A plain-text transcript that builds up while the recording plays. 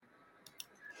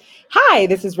Hi,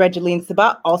 this is Regeline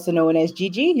Sabat, also known as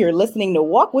Gigi. You're listening to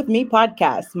Walk With Me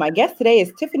podcast. My guest today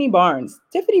is Tiffany Barnes.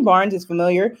 Tiffany Barnes is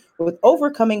familiar with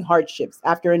overcoming hardships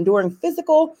after enduring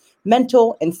physical,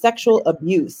 mental, and sexual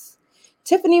abuse.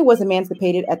 Tiffany was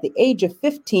emancipated at the age of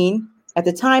 15. At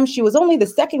the time, she was only the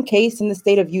second case in the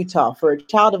state of Utah for a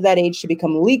child of that age to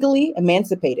become legally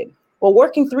emancipated. While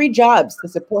working 3 jobs to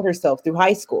support herself through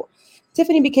high school,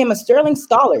 Tiffany became a sterling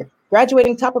scholar,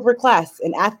 graduating top of her class,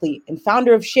 an athlete, and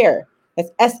founder of SHARE.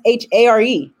 That's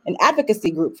SHARE, an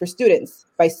advocacy group for students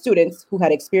by students who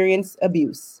had experienced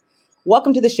abuse.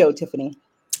 Welcome to the show, Tiffany.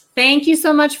 Thank you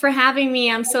so much for having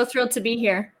me. I'm so thrilled to be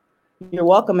here. You're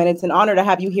welcome, and it's an honor to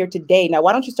have you here today. Now,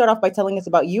 why don't you start off by telling us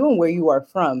about you and where you are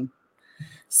from?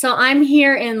 So I'm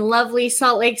here in lovely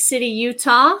Salt Lake City,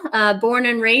 Utah, born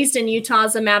and raised in Utah,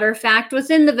 as a matter of fact,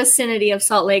 within the vicinity of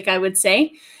Salt Lake, I would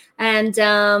say. And,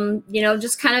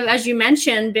 just kind of, as you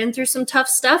mentioned, been through some tough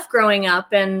stuff growing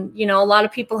up. And, a lot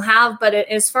of people have. But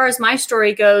as far as my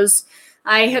story goes,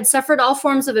 I had suffered all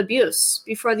forms of abuse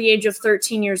before the age of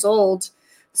 13 years old.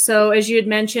 So as you had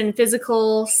mentioned,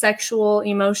 physical, sexual,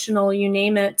 emotional, you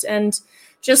name it. And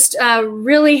just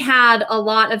really had a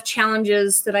lot of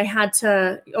challenges that I had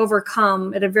to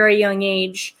overcome at a very young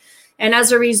age. And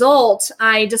as a result,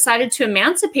 I decided to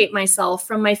emancipate myself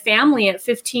from my family at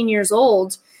 15 years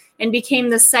old and became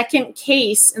the second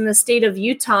case in the state of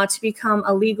Utah to become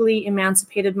a legally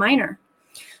emancipated minor.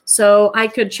 So I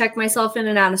could check myself in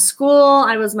and out of school.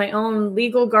 I was my own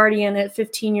legal guardian at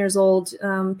 15 years old,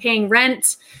 paying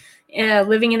rent,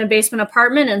 living in a basement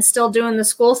apartment, and still doing the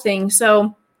school thing.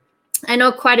 So I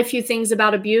know quite a few things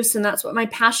about abuse, and that's what my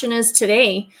passion is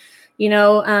today.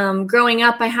 Growing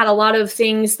up, I had a lot of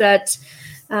things that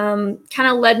kind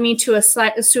of led me to a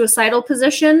suicidal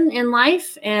position in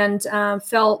life, and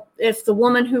felt if the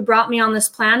woman who brought me on this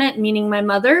planet, meaning my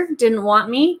mother, didn't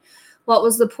want me, what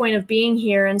was the point of being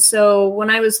here? And so when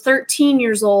I was 13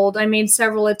 years old, I made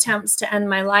several attempts to end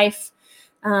my life.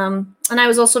 And I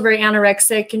was also very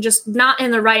anorexic and just not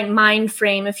in the right mind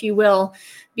frame, if you will,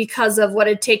 because of what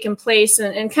had taken place.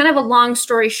 And kind of a long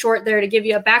story short there, to give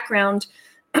you a background,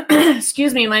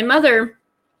 excuse me, my mother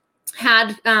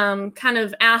had kind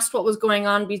of asked what was going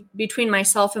on between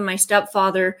myself and my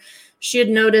stepfather. She had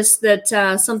noticed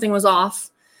that something was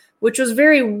off, which was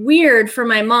very weird for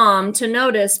my mom to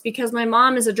notice, because my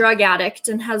mom is a drug addict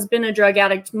and has been a drug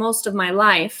addict most of my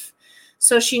life.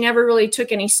 So she never really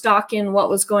took any stock in what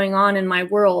was going on in my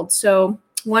world. So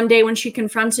one day when she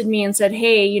confronted me and said,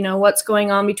 hey, what's going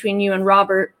on between you and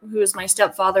Robert, who was my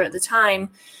stepfather at the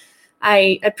time,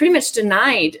 I pretty much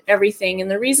denied everything. And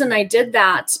the reason I did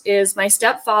that is my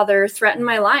stepfather threatened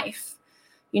my life.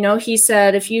 He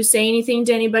said, if you say anything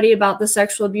to anybody about the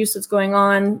sexual abuse that's going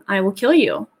on, I will kill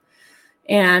you.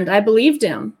 And I believed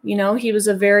him. He was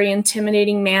a very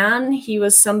intimidating man. He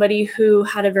was somebody who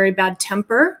had a very bad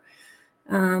temper.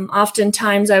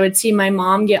 Oftentimes I would see my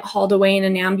mom get hauled away in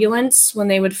an ambulance when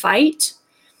they would fight.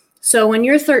 So when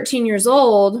you're 13 years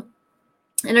old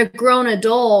and a grown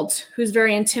adult who's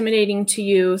very intimidating to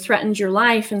you threatens your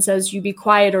life and says, you be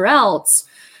quiet or else,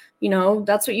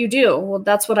 that's what you do. Well,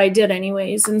 that's what I did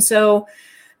anyways. And so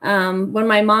when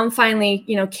my mom finally,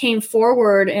 came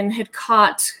forward and had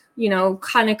caught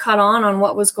on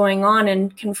what was going on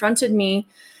and confronted me,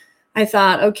 I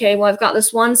thought, okay, well, I've got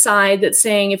this one side that's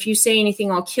saying, if you say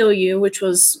anything, I'll kill you, which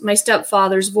was my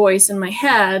stepfather's voice in my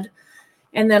head.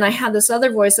 And then I had this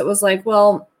other voice that was like,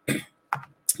 well,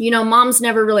 mom's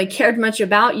never really cared much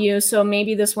about you. So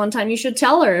maybe this one time you should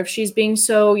tell her if she's being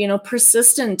so,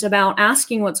 persistent about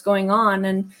asking what's going on.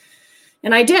 And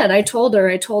I did. I told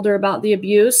her about the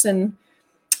abuse, and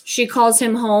she calls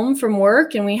him home from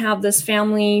work, and we have this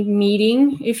family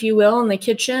meeting, if you will, in the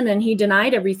kitchen, and he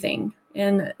denied everything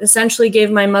and essentially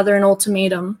gave my mother an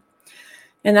ultimatum.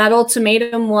 And that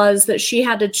ultimatum was that she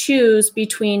had to choose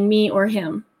between me or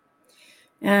him.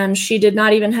 And she did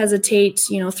not even hesitate,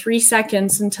 3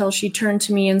 seconds until she turned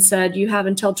to me and said, you have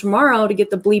until tomorrow to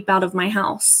get the bleep out of my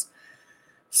house.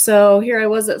 So here I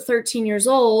was at 13 years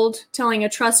old telling a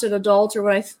trusted adult,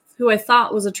 or who I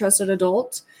thought was a trusted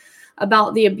adult,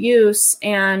 about the abuse.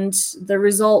 And the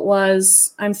result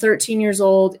was I'm 13 years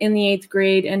old in the 8th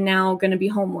grade and now going to be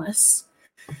homeless.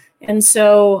 And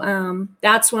so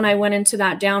that's when I went into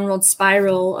that downward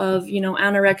spiral of,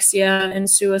 anorexia and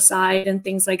suicide and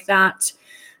things like that.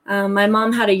 My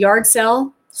mom had a yard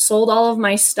sale, sold all of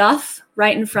my stuff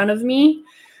right in front of me.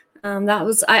 I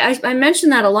mention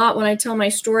that a lot when I tell my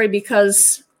story,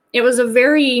 because it was a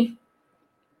very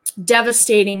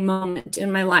devastating moment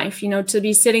in my life, to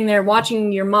be sitting there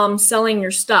watching your mom selling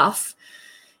your stuff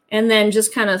and then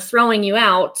just kind of throwing you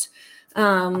out.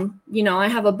 I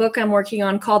have a book I'm working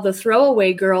on called The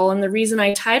Throwaway Girl. And the reason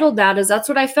I titled that is that's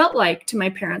what I felt like to my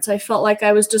parents. I felt like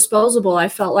I was disposable. I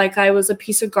felt like I was a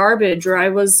piece of garbage, or I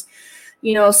was,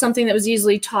 something that was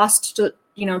easily tossed to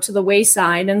the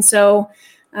wayside. And so,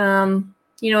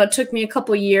 it took me a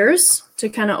couple years to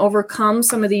kind of overcome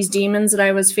some of these demons that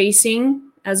I was facing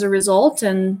as a result,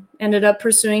 and ended up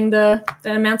pursuing the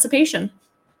emancipation.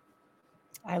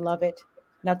 I love it.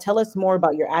 Now tell us more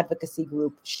about your advocacy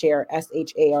group, SHARE,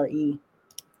 SHARE.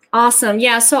 Awesome.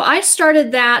 Yeah. So I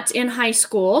started that in high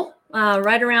school,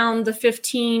 right around the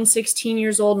 15, 16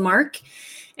 years old mark.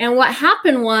 And what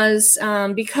happened was,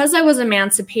 because I was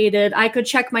emancipated, I could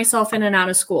check myself in and out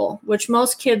of school, which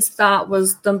most kids thought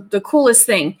was the coolest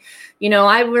thing.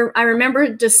 I remember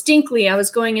distinctly, I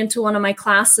was going into one of my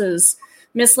classes,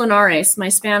 Miss Linares, my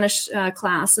Spanish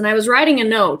class, and I was writing a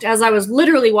note as I was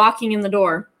literally walking in the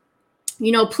door.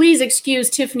 Please excuse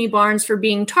Tiffany Barnes for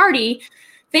being tardy.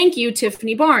 Thank you,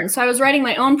 Tiffany Barnes. So I was writing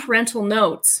my own parental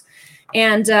notes.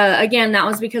 And again, that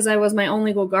was because I was my own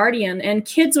legal guardian. And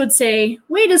kids would say,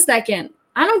 wait a second,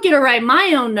 I don't get to write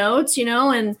my own notes,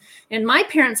 and my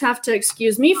parents have to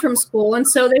excuse me from school. And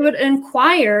so they would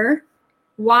inquire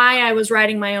why I was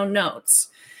writing my own notes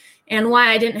and why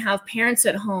I didn't have parents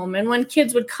at home. And when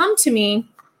kids would come to me,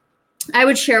 I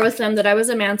would share with them that I was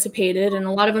emancipated, and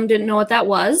a lot of them didn't know what that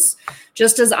was,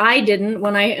 just as I didn't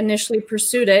when I initially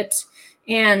pursued it,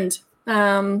 and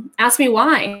asked me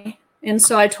why. And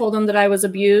so I told them that I was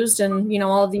abused and,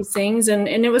 all of these things. And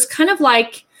it was kind of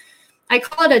like, I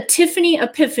call it a Tiffany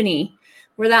epiphany,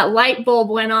 where that light bulb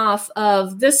went off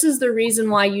of, this is the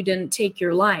reason why you didn't take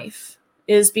your life,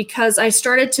 is because I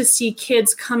started to see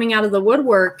kids coming out of the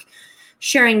woodwork,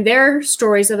 sharing their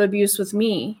stories of abuse with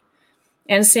me.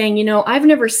 And saying, I've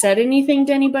never said anything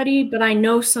to anybody, but I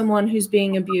know someone who's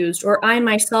being abused, or I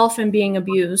myself am being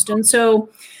abused. And so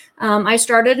I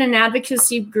started an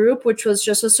advocacy group, which was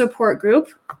just a support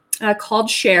group called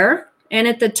SHARE. And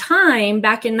at the time,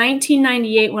 back in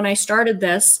 1998, when I started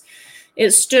this,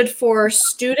 it stood for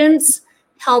Students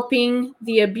Helping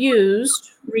the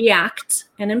Abused React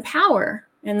and Empower.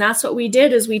 And that's what we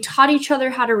did, is we taught each other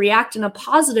how to react in a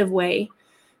positive way,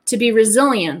 to be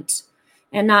resilient,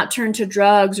 and not turn to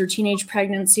drugs or teenage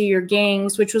pregnancy or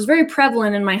gangs, which was very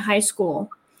prevalent in my high school.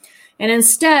 And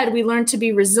instead, we learned to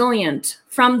be resilient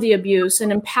from the abuse and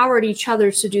empowered each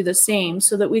other to do the same,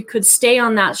 so that we could stay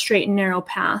on that straight and narrow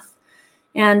path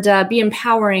and be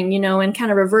empowering, and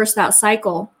kind of reverse that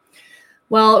cycle.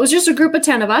 Well, it was just a group of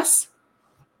 10 of us.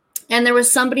 And there was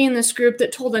somebody in this group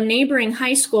that told a neighboring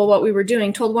high school what we were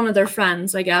doing, told one of their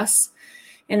friends, I guess.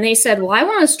 And they said, well, I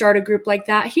want to start a group like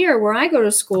that here where I go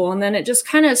to school. And then it just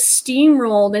kind of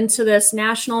steamrolled into this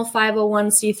national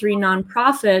 501c3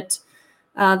 nonprofit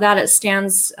that it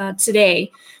stands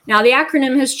today. Now, the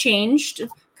acronym has changed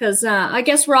because I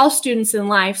guess we're all students in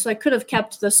life. So I could have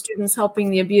kept the Students Helping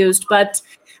the Abused, but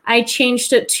I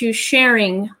changed it to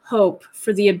Sharing Hope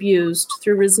for the Abused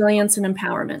through Resilience and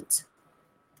Empowerment.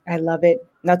 I love it.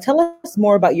 Now tell us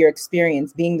more about your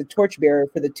experience being the torchbearer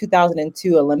for the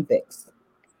 2002 Olympics.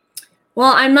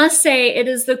 Well, I must say it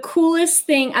is the coolest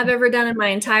thing I've ever done in my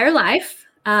entire life.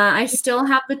 I still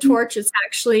have the torch. It's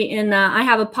actually I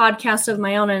have a podcast of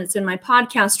my own, and it's in my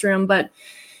podcast room. But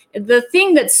the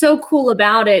thing that's so cool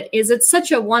about it is it's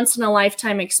such a once in a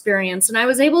lifetime experience. And I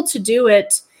was able to do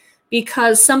it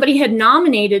because somebody had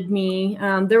nominated me.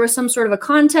 There was some sort of a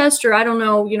contest, or I don't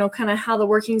know, kind of how the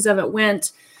workings of it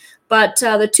went. But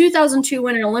the 2002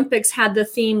 Winter Olympics had the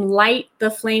theme Light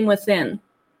the Flame Within.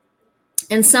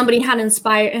 And somebody had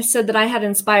said that I had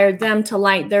inspired them to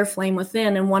light their flame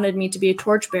within and wanted me to be a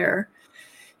torchbearer.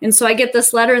 And so I get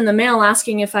this letter in the mail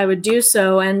asking if I would do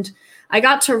so. And I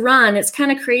got to run. It's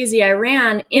kind of crazy. I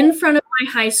ran in front of my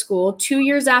high school 2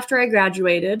 years after I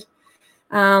graduated,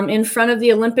 in front of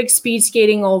the Olympic speed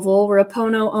skating oval where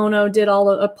Apollo Ono did all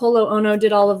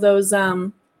of those,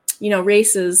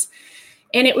 races.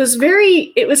 And it was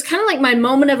kind of like my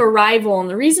moment of arrival. And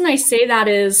the reason I say that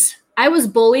is I was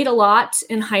bullied a lot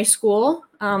in high school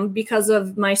because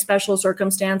of my special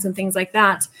circumstance and things like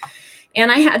that.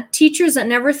 And I had teachers that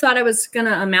never thought I was going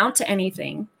to amount to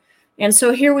anything. And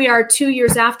so here we are 2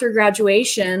 years after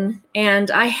graduation, and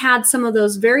I had some of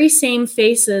those very same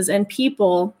faces and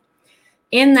people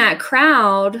in that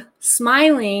crowd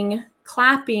smiling,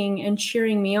 clapping, and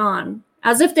cheering me on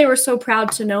as if they were so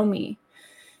proud to know me.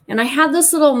 And I had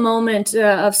this little moment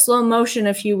of slow motion,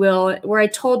 if you will, where I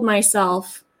told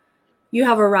myself, you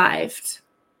have arrived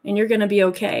and you're going to be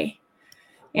okay.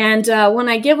 And when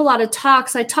I give a lot of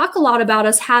talks, I talk a lot about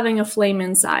us having a flame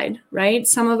inside, right?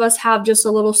 Some of us have just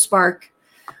a little spark,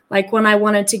 like when I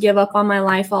wanted to give up on my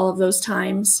life all of those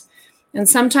times. And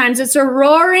sometimes it's a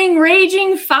roaring,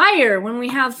 raging fire when we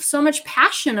have so much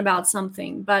passion about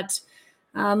something. But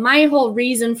my whole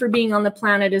reason for being on the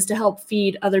planet is to help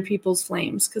feed other people's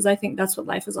flames, because I think that's what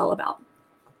life is all about.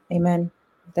 Amen.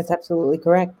 That's absolutely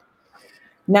correct.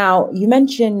 Now, you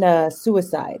mentioned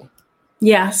suicide.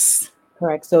 Yes.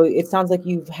 Correct. So it sounds like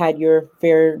you've had your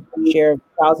fair share of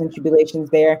trials and tribulations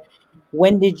there.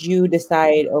 When did you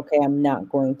decide, okay, I'm not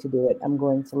going to do it, I'm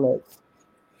going to live?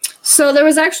 So there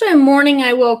was actually a morning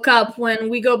I woke up, when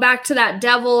we go back to that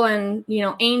devil and,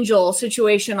 angel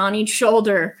situation on each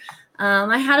shoulder.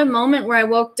 I had a moment where I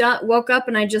woke up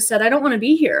and I just said, I don't want to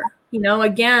be here.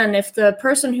 Again, if the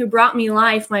person who brought me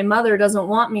life, my mother, doesn't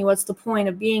want me, what's the point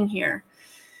of being here?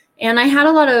 And I had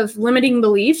a lot of limiting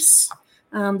beliefs,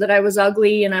 that I was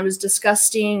ugly and I was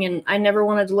disgusting and I never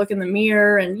wanted to look in the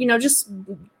mirror, and, just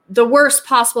the worst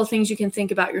possible things you can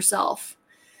think about yourself.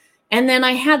 And then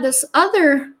I had this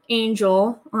other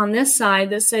angel on this side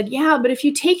that said, yeah, but if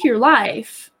you take your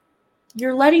life,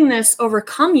 you're letting this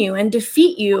overcome you and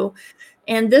defeat you.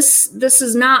 And this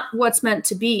is not what's meant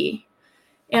to be.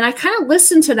 And I kind of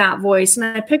listened to that voice, and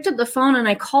I picked up the phone and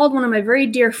I called one of my very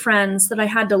dear friends that I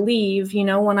had to leave,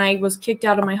 when I was kicked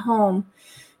out of my home,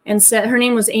 and said, her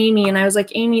name was Amy. And I was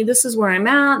like, Amy, this is where I'm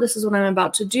at. This is what I'm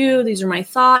about to do. These are my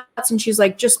thoughts. And she's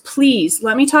like, just please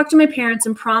let me talk to my parents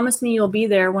and promise me you'll be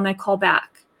there when I call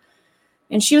back.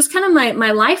 And she was kind of my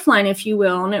lifeline, if you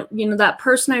will. And that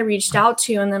person I reached out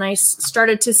to, and then I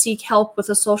started to seek help with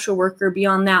a social worker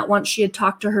beyond that, once she had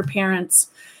talked to her parents.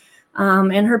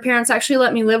 And her parents actually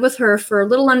let me live with her for a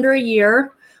little under a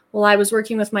year while I was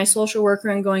working with my social worker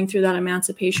and going through that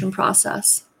emancipation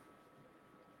process.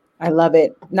 I love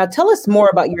it. Now tell us more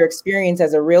about your experience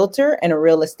as a realtor and a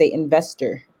real estate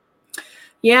investor.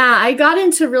 Yeah, I got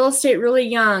into real estate really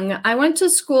young. I went to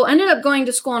school, ended up going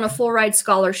to school on a full ride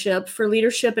scholarship for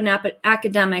leadership and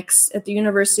academics at the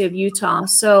University of Utah.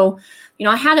 So,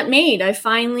 I had it made. I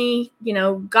finally,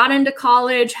 got into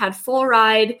college, had full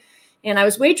ride, and I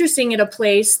was waitressing at a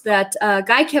place that a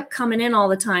guy kept coming in all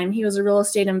the time. He was a real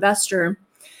estate investor.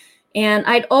 And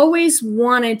I'd always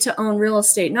wanted to own real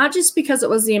estate, not just because it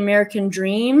was the American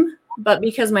dream, but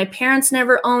because my parents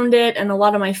never owned it and a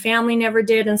lot of my family never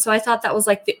did. And so I thought that was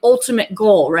like the ultimate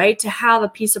goal, right? To have a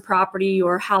piece of property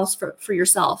or house for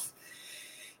yourself.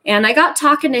 And I got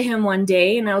talking to him one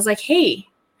day and I was like, hey,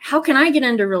 how can I get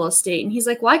into real estate? And he's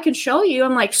like, well, I can show you.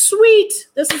 I'm like, sweet,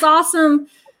 this is awesome.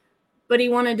 But he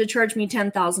wanted to charge me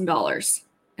 $10,000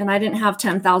 and I didn't have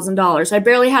 $10,000. I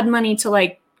barely had money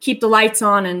to keep the lights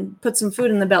on and put some food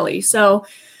in the belly. So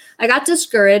I got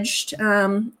discouraged,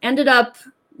 ended up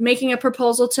making a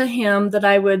proposal to him that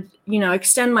I would,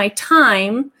 extend my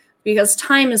time, because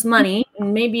time is money,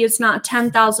 and maybe it's not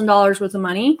 $10,000 worth of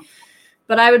money,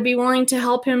 but I would be willing to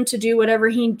help him to do whatever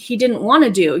he didn't want to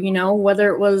do,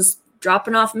 whether it was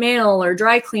dropping off mail or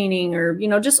dry cleaning or,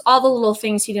 just all the little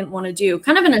things he didn't want to do.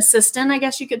 Kind of an assistant, I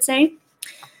guess you could say.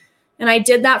 And I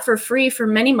did that for free for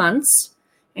many months.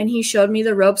 And he showed me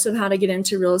the ropes of how to get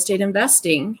into real estate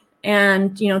investing,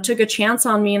 and, took a chance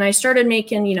on me. And I started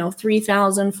making, $3,000,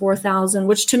 $4,000,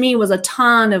 which to me was a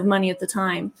ton of money at the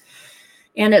time.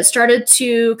 And it started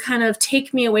to kind of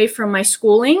take me away from my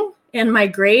schooling and my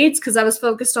grades, because I was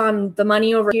focused on the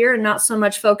money over here and not so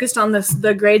much focused on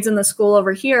the grades in the school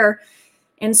over here.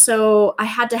 And so I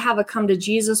had to have a come to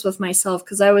Jesus with myself,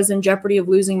 because I was in jeopardy of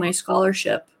losing my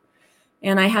scholarship.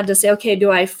 And I had to say, okay,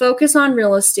 do I focus on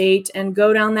real estate and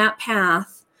go down that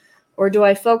path? Or do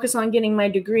I focus on getting my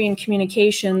degree in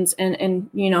communications and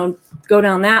go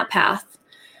down that path?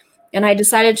 And I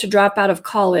decided to drop out of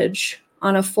college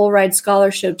on a full ride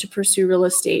scholarship to pursue real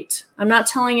estate. I'm not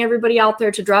telling everybody out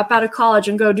there to drop out of college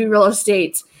and go do real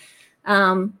estate.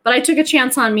 But I took a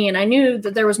chance on me, and I knew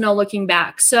that there was no looking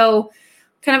back. So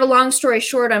kind of a long story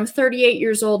short, I'm 38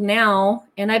 years old now,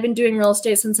 and I've been doing real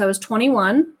estate since I was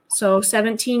 21. So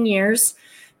 17 years,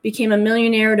 became a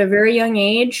millionaire at a very young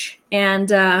age, and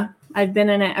I've been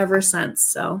in it ever since.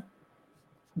 So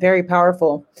very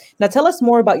powerful. Now tell us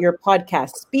more about your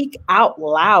podcast, Speak Out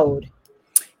Loud.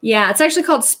 Yeah, it's actually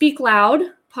called Speak Loud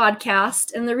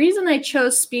Podcast. And the reason I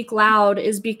chose Speak Loud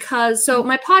is because, so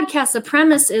my podcast, the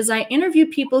premise is I interview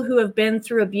people who have been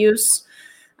through abuse,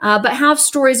 but have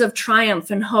stories of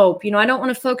triumph and hope. I don't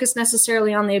want to focus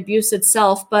necessarily on the abuse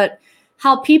itself, but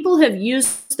how people have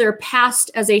used their past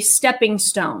as a stepping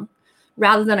stone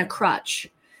rather than a crutch.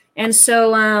 And so,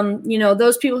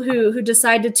 those people who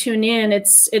decide to tune in,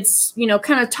 it's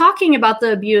kind of talking about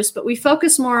the abuse, but we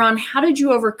focus more on how did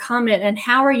you overcome it and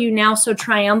how are you now so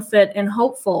triumphant and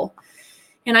hopeful?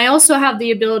 And I also have the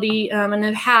ability and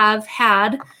have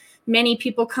had many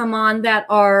people come on that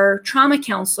are trauma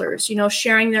counselors,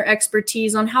 sharing their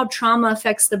expertise on how trauma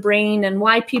affects the brain and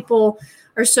why people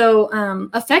are so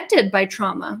affected by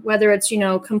trauma, whether it's,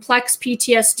 complex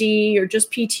PTSD or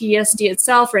just PTSD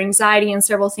itself or anxiety and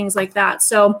several things like that.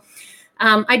 So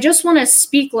I just want to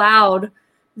speak loud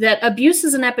that abuse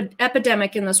is an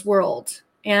epidemic in this world.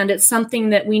 And it's something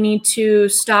that we need to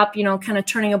stop, kind of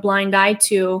turning a blind eye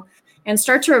to and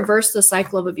start to reverse the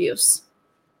cycle of abuse.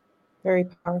 Very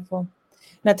powerful.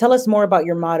 Now tell us more about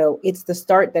your motto. It's the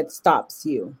start that stops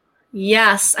you.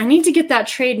 Yes, I need to get that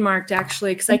trademarked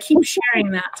actually, because I keep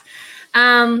sharing that.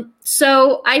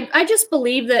 So I just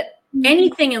believe that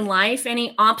anything in life,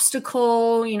 any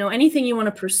obstacle, anything you want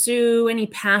to pursue, any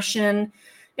passion,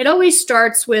 it always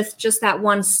starts with just that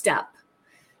one step.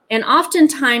 And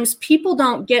oftentimes people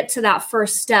don't get to that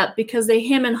first step because they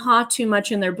hem and haw too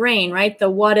much in their brain, right? The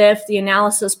what if, the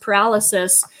analysis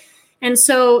paralysis. And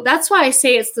so that's why I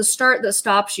say it's the start that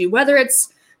stops you, whether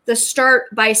it's the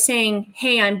start by saying,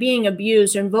 hey, I'm being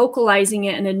abused, and vocalizing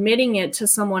it and admitting it to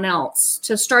someone else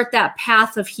to start that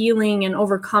path of healing and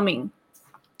overcoming.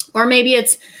 Or maybe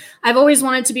it's, I've always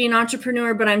wanted to be an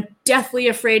entrepreneur, but I'm deathly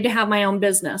afraid to have my own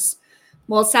business.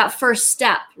 Well, it's that first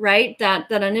step, right?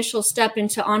 That initial step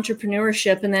into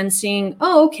entrepreneurship, and then seeing,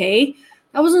 oh, okay,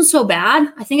 that wasn't so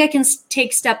bad. I think I can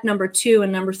take step number 2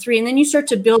 and number 3. And then you start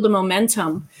to build a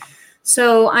momentum.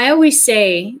 So I always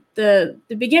say the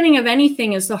beginning of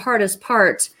anything is the hardest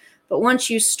part, but once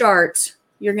you start,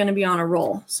 you're going to be on a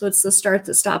roll. So it's the start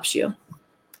that stops you.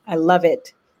 I love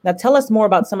it. Now tell us more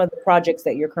about some of the projects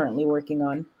that you're currently working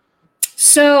on.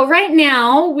 So right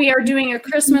now we are doing a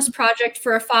Christmas project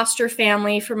for a foster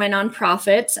family for my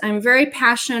nonprofit. I'm very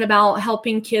passionate about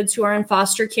helping kids who are in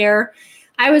foster care.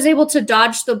 I was able to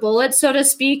dodge the bullet, so to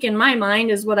speak, in my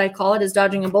mind is what I call it, is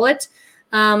dodging a bullet.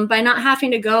 By not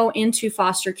having to go into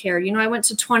foster care. I went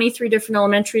to 23 different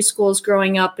elementary schools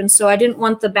growing up. And so I didn't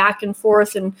want the back and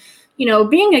forth, and,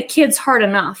 being a kid's hard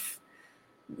enough,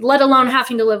 let alone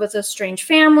having to live with a strange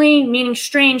family, meaning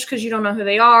strange because you don't know who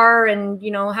they are, and,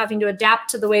 having to adapt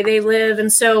to the way they live.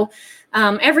 And so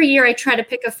every year I try to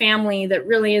pick a family that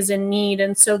really is in need.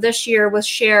 And so this year with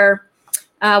Share,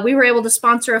 we were able to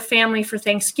sponsor a family for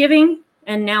Thanksgiving,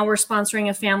 and now we're sponsoring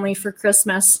a family for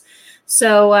Christmas.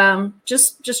 So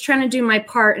just trying to do my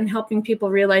part in helping people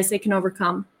realize they can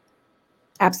overcome.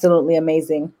 Absolutely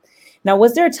amazing. Now,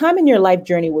 was there a time in your life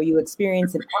journey where you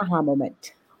experienced an aha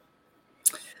moment?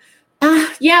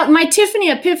 Yeah, my Tiffany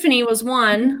epiphany was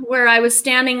one where I was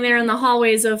standing there in the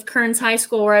hallways of Kearns High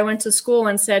School where I went to school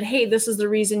and said, hey, this is the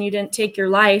reason you didn't take your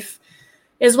life.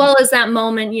 As well as that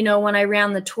moment, when I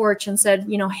ran the torch and said,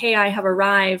 hey, I have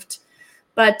arrived.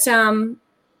 But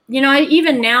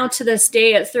even now to this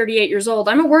day at 38 years old,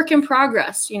 I'm a work in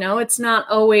progress. It's not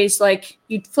always like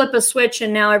you flip a switch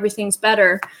and now everything's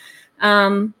better.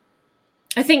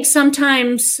 I think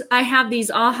sometimes I have these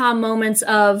aha moments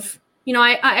of,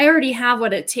 I already have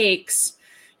what it takes,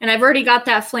 and I've already got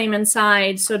that flame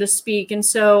inside, so to speak. And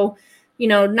so,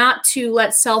 not to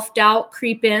let self-doubt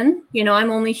creep in.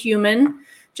 I'm only human,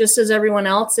 just as everyone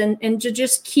else, and to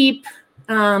just keep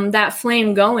that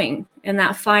flame going and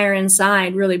that fire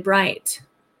inside really bright.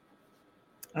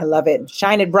 I love it.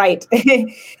 Shine it bright.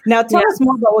 Now tell us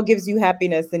more about what gives you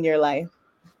happiness in your life.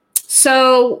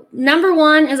 So number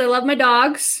 1 is I love my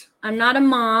dogs. I'm not a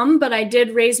mom, but I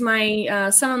did raise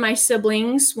some of my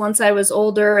siblings once I was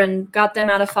older and got them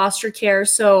out of foster care.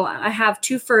 So I have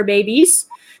 2 fur babies,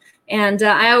 and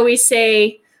I always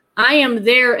say I am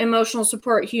their emotional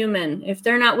support human. If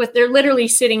they're not they're literally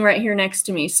sitting right here next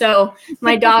to me. So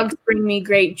my dogs bring me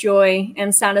great joy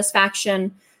and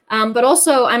satisfaction. But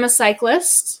also I'm a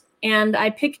cyclist, and I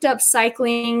picked up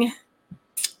cycling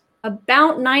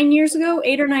about 8 or 9 years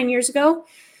ago,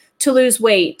 to lose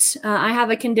weight. I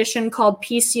have a condition called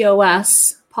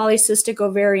PCOS, polycystic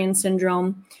ovarian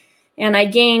syndrome, and I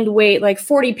gained weight like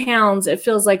 40 pounds. It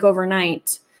feels like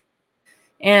overnight.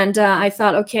 And I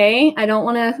thought, okay, I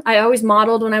always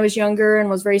modeled when I was younger and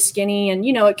was very skinny. And,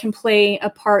 it can play a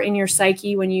part in your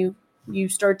psyche when you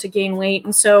start to gain weight.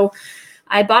 And so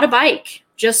I bought a bike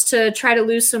just to try to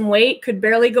lose some weight, could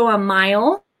barely go a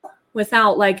mile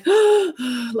without like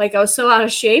I was so out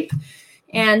of shape.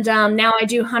 And now I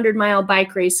do 100-mile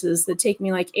bike races that take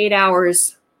me like 8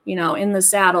 hours, in the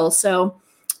saddle. So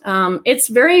it's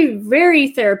very, very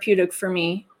therapeutic for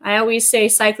me. I always say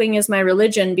cycling is my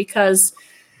religion, because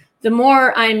the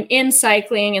more I'm in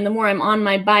cycling and the more I'm on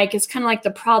my bike, it's kind of like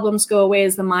the problems go away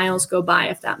as the miles go by,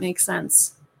 if that makes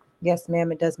sense. Yes,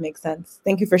 ma'am, it does make sense.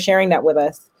 Thank you for sharing that with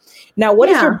us. Now, what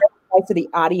is your advice to the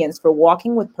audience for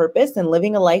walking with purpose and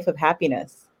living a life of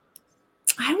happiness?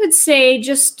 I would say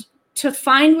just to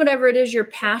find whatever it is your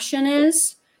passion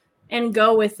is and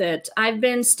go with it. I've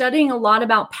been studying a lot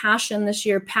about passion this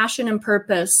year. Passion and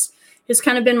purpose has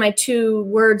kind of been my 2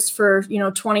 words for,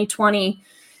 2020.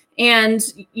 And,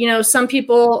 some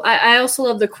people, I also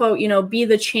love the quote, be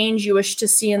the change you wish to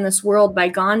see in this world by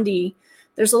Gandhi.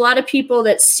 There's a lot of people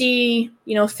that see,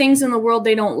 things in the world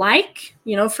they don't like.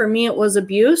 For me, it was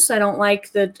abuse. I don't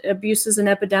like that abuse is an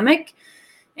epidemic.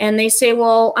 And they say,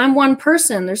 well, I'm one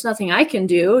person. There's nothing I can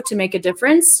do to make a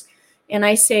difference. And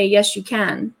I say, yes, you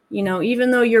can.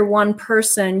 Even though you're one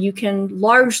person, you can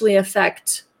largely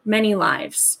affect many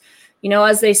lives.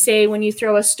 As they say, when you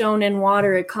throw a stone in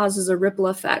water, it causes a ripple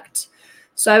effect.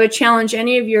 So I would challenge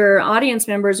any of your audience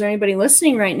members or anybody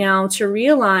listening right now to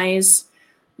realize,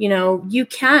 you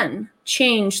can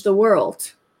change the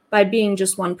world by being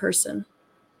just one person.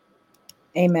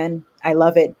 Amen. I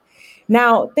love it.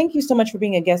 Now, thank you so much for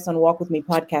being a guest on Walk With Me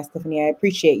podcast, Tiffany. I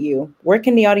appreciate you. Where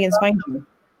can the audience find you?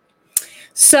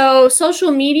 So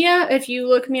social media, if you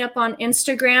look me up on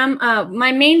Instagram,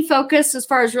 my main focus as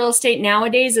far as real estate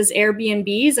nowadays is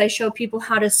Airbnbs. I show people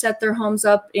how to set their homes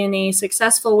up in a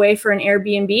successful way for an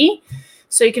Airbnb.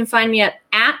 So you can find me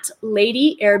at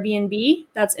Lady Airbnb.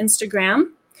 That's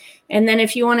Instagram. And then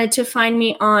if you wanted to find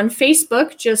me on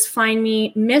Facebook, just find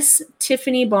me Miss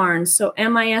Tiffany Barnes. So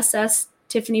MISS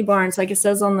Tiffany Barnes, like it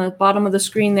says on the bottom of the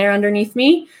screen there underneath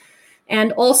me.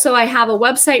 And also I have a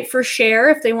website for Share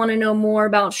if they want to know more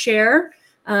about Share.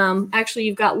 Actually,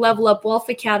 you've got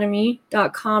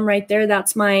levelupwealthacademy.com right there.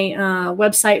 That's my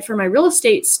website for my real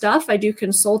estate stuff. I do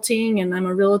consulting and I'm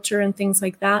a realtor and things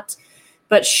like that.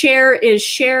 But Share is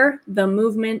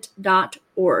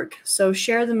sharethemovement.org. So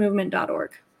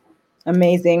sharethemovement.org.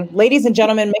 Amazing. Ladies and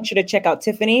gentlemen, make sure to check out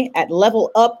Tiffany at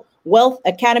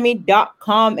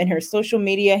levelupwealthacademy.com and her social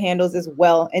media handles as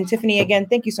well. And Tiffany, again,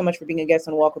 thank you so much for being a guest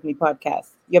on Walk With Me podcast.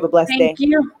 You have a blessed day. Thank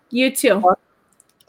you. You too.